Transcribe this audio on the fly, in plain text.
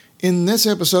In this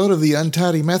episode of the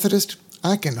Untidy Methodist,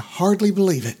 I can hardly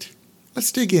believe it.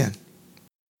 Let's dig in.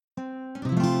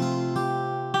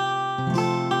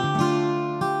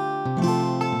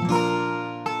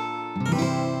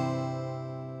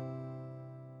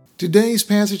 Today's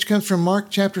passage comes from Mark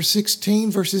chapter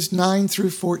 16, verses 9 through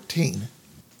 14.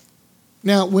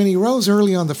 Now, when he rose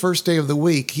early on the first day of the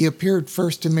week, he appeared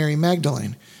first to Mary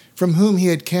Magdalene, from whom he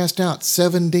had cast out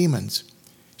 7 demons.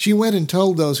 She went and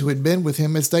told those who had been with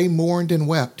him as they mourned and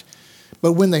wept.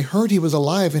 But when they heard he was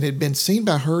alive and had been seen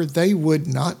by her, they would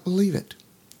not believe it.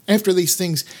 After these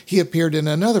things, he appeared in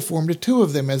another form to 2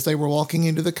 of them as they were walking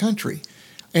into the country.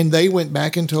 And they went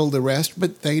back and told the rest,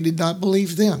 but they did not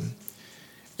believe them.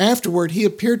 Afterward, he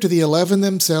appeared to the 11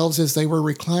 themselves as they were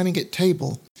reclining at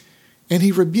table. And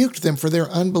he rebuked them for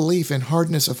their unbelief and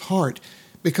hardness of heart,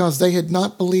 because they had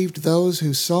not believed those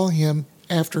who saw him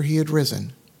after he had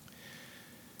risen.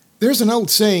 There's an old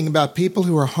saying about people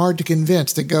who are hard to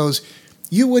convince that goes,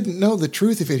 "You wouldn't know the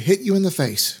truth if it hit you in the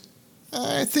face."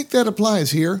 I think that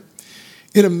applies here.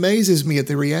 It amazes me at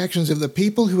the reactions of the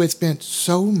people who had spent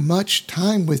so much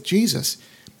time with Jesus.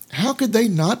 How could they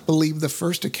not believe the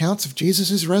first accounts of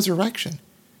Jesus' resurrection?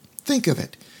 Think of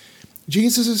it.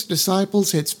 Jesus'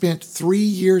 disciples had spent 3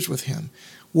 years with him,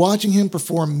 watching him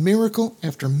perform miracle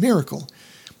after miracle.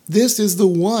 This is the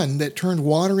one that turned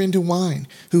water into wine,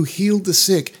 who healed the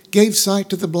sick, gave sight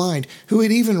to the blind, who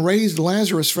had even raised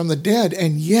Lazarus from the dead,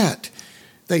 and yet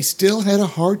they still had a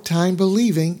hard time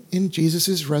believing in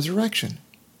Jesus' resurrection.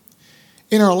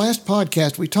 In our last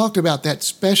podcast, we talked about that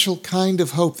special kind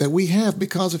of hope that we have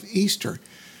because of Easter,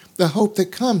 the hope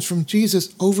that comes from Jesus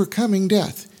overcoming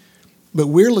death. But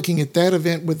we're looking at that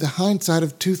event with the hindsight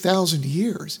of 2,000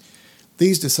 years.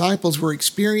 These disciples were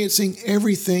experiencing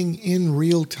everything in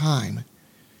real time.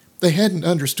 They hadn't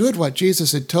understood what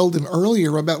Jesus had told them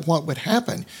earlier about what would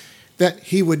happen, that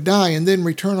he would die and then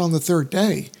return on the 3rd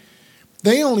day.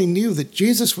 They only knew that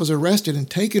Jesus was arrested and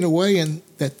taken away and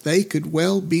that they could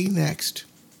well be next.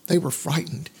 They were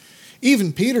frightened.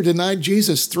 Even Peter denied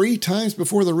Jesus 3 times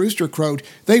before the rooster crowed.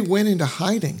 They went into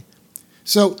hiding.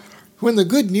 So when the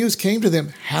good news came to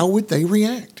them, how would they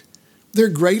react? Their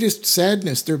greatest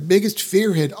sadness, their biggest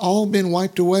fear had all been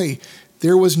wiped away.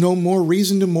 There was no more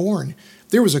reason to mourn.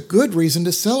 There was a good reason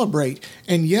to celebrate.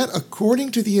 And yet,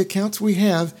 according to the accounts we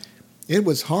have, it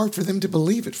was hard for them to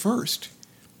believe at first.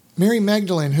 Mary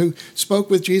Magdalene, who spoke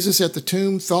with Jesus at the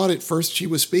tomb, thought at first she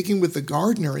was speaking with the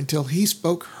gardener until he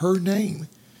spoke her name.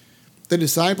 The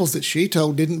disciples that she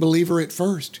told didn't believe her at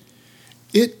first.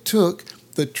 It took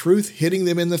the truth hitting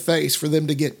them in the face for them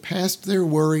to get past their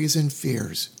worries and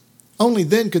fears. Only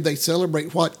then could they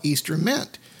celebrate what Easter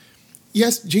meant.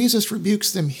 Yes, Jesus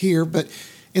rebukes them here, but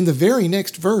in the very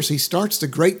next verse, he starts the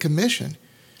Great Commission.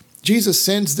 Jesus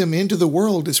sends them into the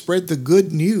world to spread the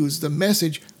good news, the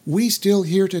message we still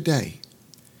hear today.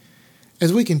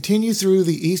 As we continue through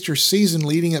the Easter season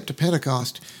leading up to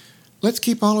Pentecost, let's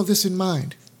keep all of this in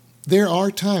mind. There are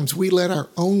times we let our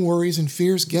own worries and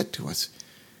fears get to us.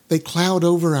 They cloud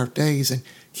over our days and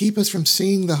keep us from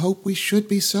seeing the hope we should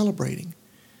be celebrating.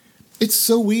 It's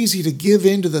so easy to give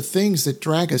in to the things that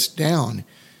drag us down,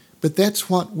 but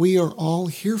that's what we are all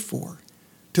here for,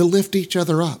 to lift each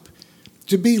other up,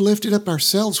 to be lifted up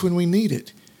ourselves when we need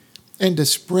it, and to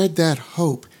spread that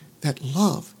hope, that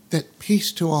love, that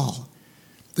peace to all.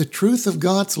 The truth of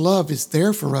God's love is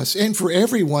there for us and for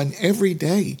everyone every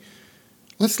day.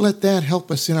 Let's let that help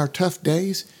us in our tough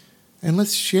days, and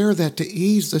let's share that to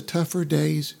ease the tougher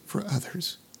days for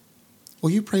others. Will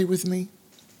you pray with me?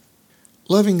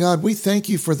 Loving God, we thank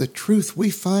you for the truth we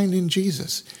find in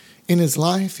Jesus, in his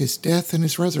life, his death, and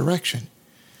his resurrection.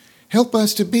 Help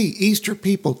us to be Easter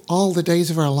people all the days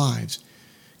of our lives.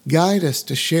 Guide us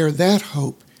to share that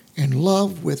hope and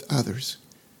love with others.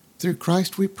 Through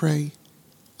Christ we pray.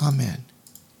 Amen.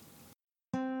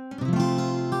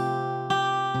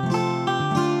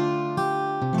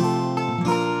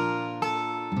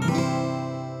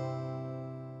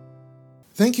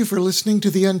 Thank you for listening to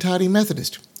the Untidy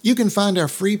Methodist. You can find our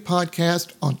free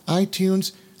podcast on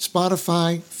iTunes,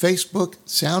 Spotify, Facebook,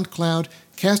 SoundCloud,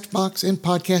 CastBox, and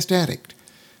Podcast Addict.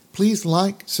 Please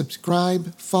like,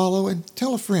 subscribe, follow, and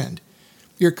tell a friend.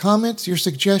 Your comments, your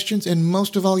suggestions, and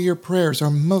most of all your prayers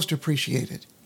are most appreciated.